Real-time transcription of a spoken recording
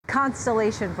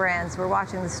Constellation Brands. We're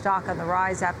watching the stock on the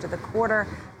rise after the quarter.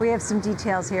 We have some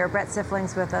details here. Brett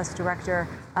Sifling's with us, Director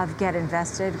of Get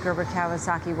Invested, Gerber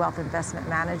Kawasaki Wealth Investment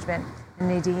Management, and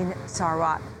Nadine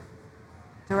Sarwat,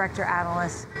 Director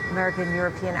Analyst, American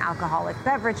European Alcoholic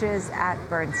Beverages at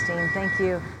Bernstein. Thank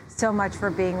you so much for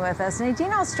being with us.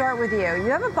 Nadine, I'll start with you.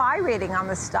 You have a buy rating on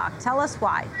the stock. Tell us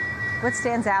why. What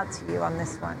stands out to you on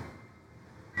this one?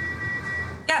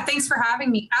 Yeah, thanks for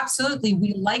having me. Absolutely.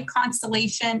 We like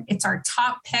Constellation. It's our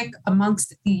top pick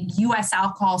amongst the U.S.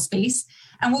 alcohol space.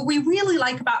 And what we really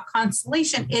like about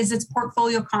Constellation is its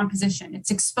portfolio composition.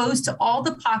 It's exposed to all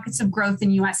the pockets of growth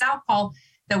in U.S. alcohol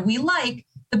that we like,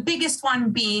 the biggest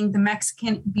one being the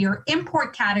Mexican beer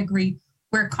import category,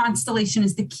 where Constellation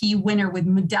is the key winner with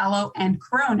Modelo and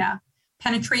Corona.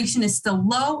 Penetration is still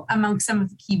low among some of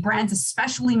the key brands,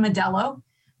 especially Modelo.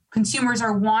 Consumers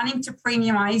are wanting to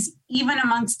premiumize even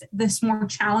amongst this more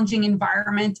challenging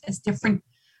environment as different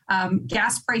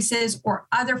gas prices or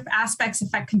other aspects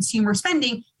affect consumer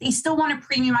spending. They still want to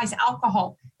premiumize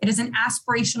alcohol. It is an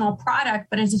aspirational product,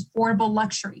 but it is affordable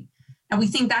luxury. And we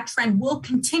think that trend will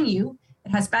continue.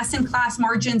 It has best-in-class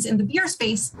margins in the beer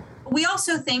space. But we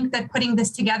also think that putting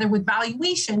this together with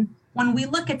valuation, when we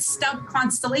look at stub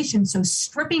Constellation, so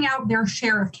stripping out their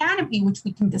share of Canopy, which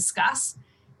we can discuss,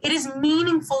 it is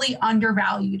meaningfully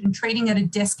undervalued and trading at a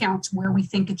discount to where we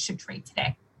think it should trade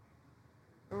today.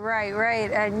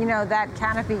 Right. And, that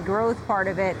Canopy growth part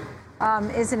of it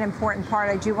is an important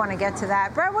part. I do want to get to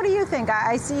that. Brett, what do you think?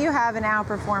 I see you have an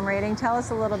outperform rating. Tell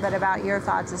us a little bit about your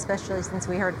thoughts, especially since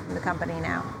we heard from the company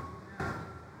now.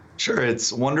 Sure.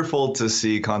 It's wonderful to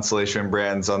see Constellation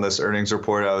Brands on this earnings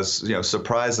report. I was,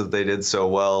 surprised that they did so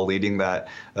well leading that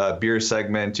beer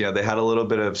segment. They had a little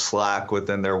bit of slack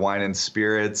within their wine and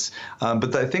spirits.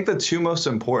 But I think the two most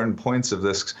important points of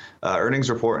this earnings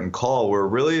report and call were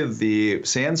really the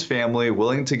Sands family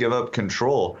willing to give up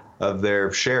control of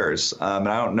their shares. And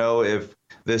I don't know if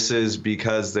this is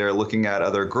because they're looking at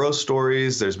other growth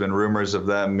stories. There's been rumors of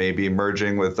them maybe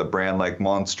merging with a brand like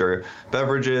Monster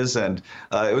Beverages. And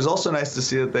it was also nice to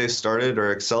see that they started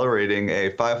or accelerating a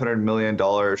 $500 million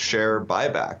share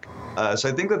buyback. So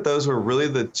I think that those were really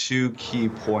the two key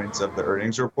points of the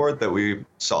earnings report that we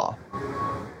saw.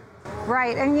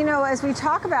 Right. And, as we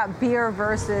talk about beer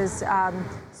versus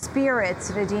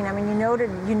spirits, Nadine,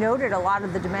 you noted a lot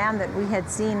of the demand that we had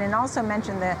seen and also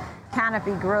mentioned the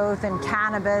Canopy growth and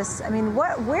cannabis.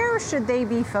 Where should they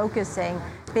be focusing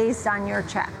based on your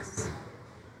checks?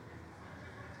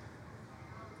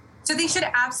 So they should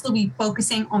absolutely be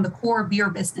focusing on the core beer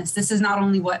business. This is not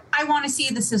only what I want to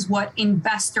see, this is what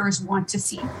investors want to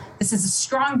see. This is a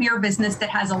strong beer business that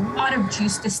has a lot of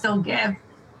juice to still give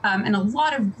and a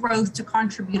lot of growth to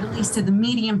contribute, at least to the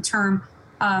medium term,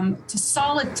 to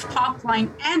solid top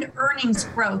line and earnings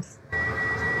growth.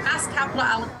 Past capital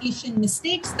allocation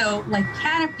mistakes, though, like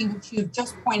Canopy, which you have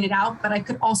just pointed out, but I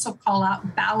could also call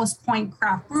out Ballast Point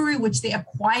Craft Brewery, which they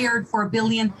acquired for $1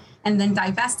 billion and then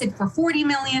divested for $40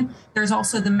 million. There's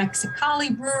also the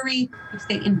Mexicali Brewery, which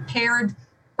they impaired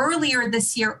earlier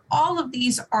this year. All of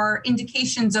these are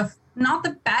indications of not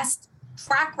the best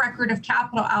track record of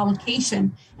capital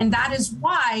allocation. And that is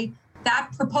why that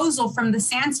proposal from the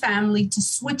Sands family to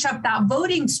switch up that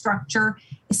voting structure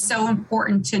is so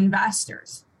important to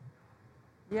investors.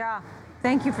 Yeah,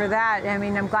 thank you for that.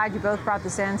 I'm glad you both brought the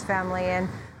Sands family in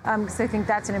because I think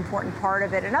that's an important part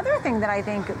of it. Another thing that I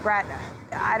think, Brett,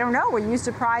 I don't know, were you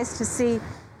surprised to see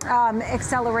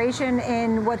acceleration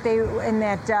in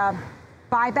that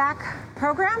buyback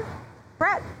program,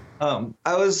 Brett?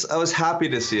 I was happy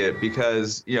to see it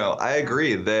because, I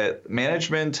agree that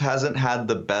management hasn't had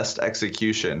the best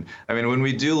execution. When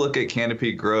we do look at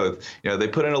Canopy growth, they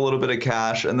put in a little bit of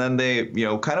cash and then they,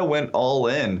 kind of went all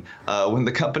in when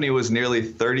the company was nearly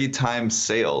 30 times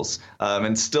sales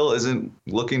and still isn't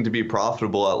looking to be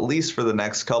profitable, at least for the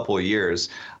next couple of years.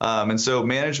 And so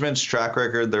management's track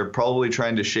record, they're probably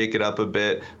trying to shake it up a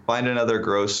bit, find another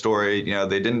growth story.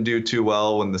 They didn't do too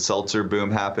well when the seltzer boom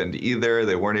happened either.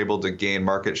 They weren't able to gain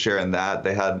market share in that.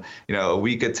 They had, a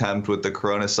weak attempt with the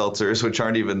Corona seltzers, which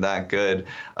aren't even that good.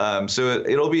 So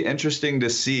it'll be interesting to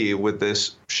see with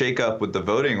this shakeup with the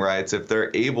voting rights, if they're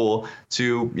able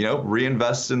to,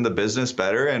 reinvest in the business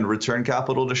better and return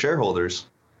capital to shareholders.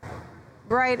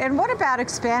 Right. And what about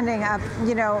expanding up?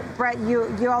 Brett,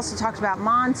 you also talked about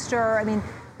Monster.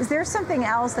 Is there something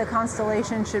else that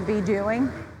Constellation should be doing?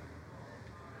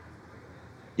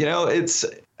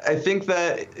 I think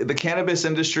that the cannabis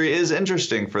industry is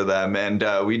interesting for them, and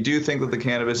we do think that the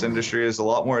cannabis industry is a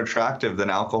lot more attractive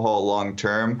than alcohol long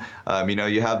term.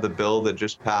 You have the bill that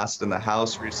just passed in the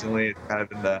House recently. It's kind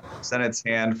of in the Senate's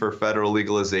hand for federal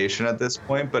legalization at this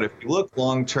point. But if you look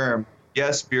long term,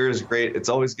 yes, beer is great. It's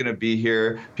always going to be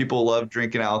here. People love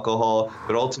drinking alcohol,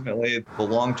 but ultimately, the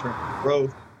long term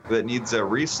growth that needs a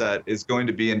reset is going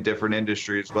to be in different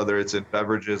industries, whether it's in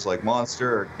beverages like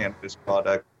Monster or cannabis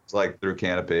products like through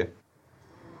Canopy.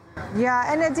 Yeah,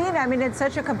 and Nadine, I mean, it's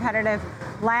such a competitive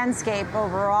landscape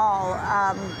overall.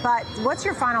 But what's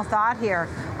your final thought here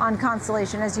on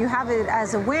Constellation as you have it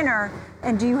as a winner?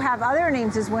 And do you have other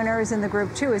names as winners in the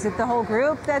group too? Is it the whole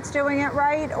group that's doing it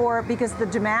right? Or because the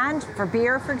demand for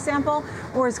beer, for example?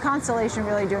 Or is Constellation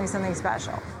really doing something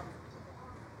special?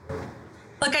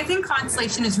 Look, I think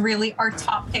Constellation is really our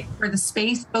top pick for the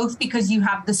space, both because you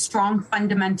have the strong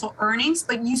fundamental earnings,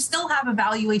 but you still have a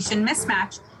valuation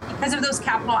mismatch because of those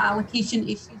capital allocation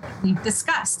issues that we've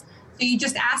discussed. So you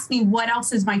just asked me what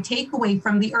else is my takeaway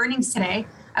from the earnings today.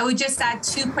 I would just add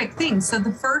two quick things. So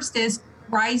the first is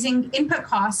rising input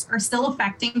costs are still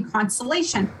affecting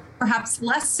Constellation, perhaps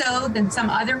less so than some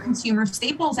other consumer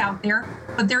staples out there,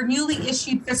 but their newly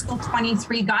issued fiscal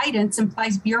 23 guidance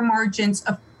implies beer margins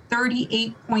of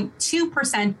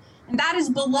 38.2%, and that is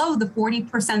below the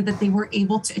 40% that they were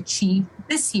able to achieve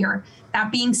this year. That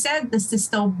being said, this is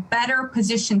still better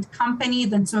positioned company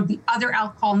than some of the other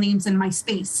alcohol names in my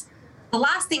space. The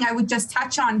last thing I would just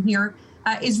touch on here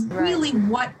is really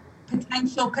what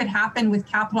potential could happen with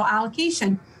capital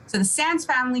allocation. So the Sands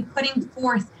family putting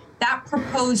forth that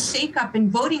proposed shakeup in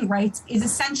voting rights is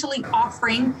essentially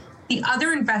offering the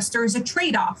other investors a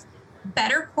trade-off.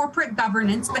 Better corporate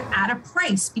governance, but at a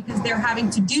price because they're having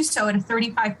to do so at a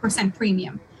 35%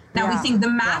 premium. Now, we think the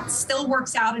math still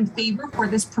works out in favor for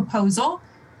this proposal.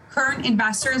 Current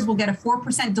investors will get a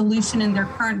 4% dilution in their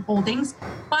current holdings,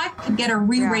 but could get a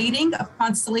re-rating of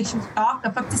Constellation stock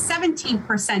of up to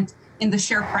 17% in the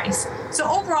share price. So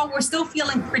overall, we're still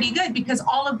feeling pretty good because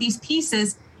all of these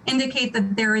pieces indicate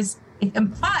that it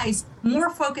implies more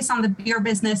focus on the beer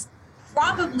business,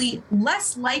 probably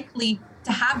less likely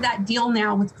to have that deal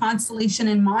now with Constellation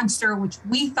and Monster, which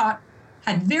we thought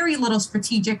had very little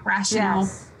strategic rationale.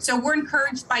 Yes. So we're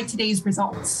encouraged by today's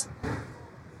results.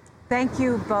 Thank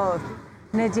you both,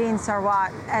 Nadine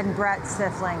Sarwat and Brett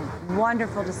Sifling.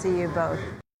 Wonderful to see you both.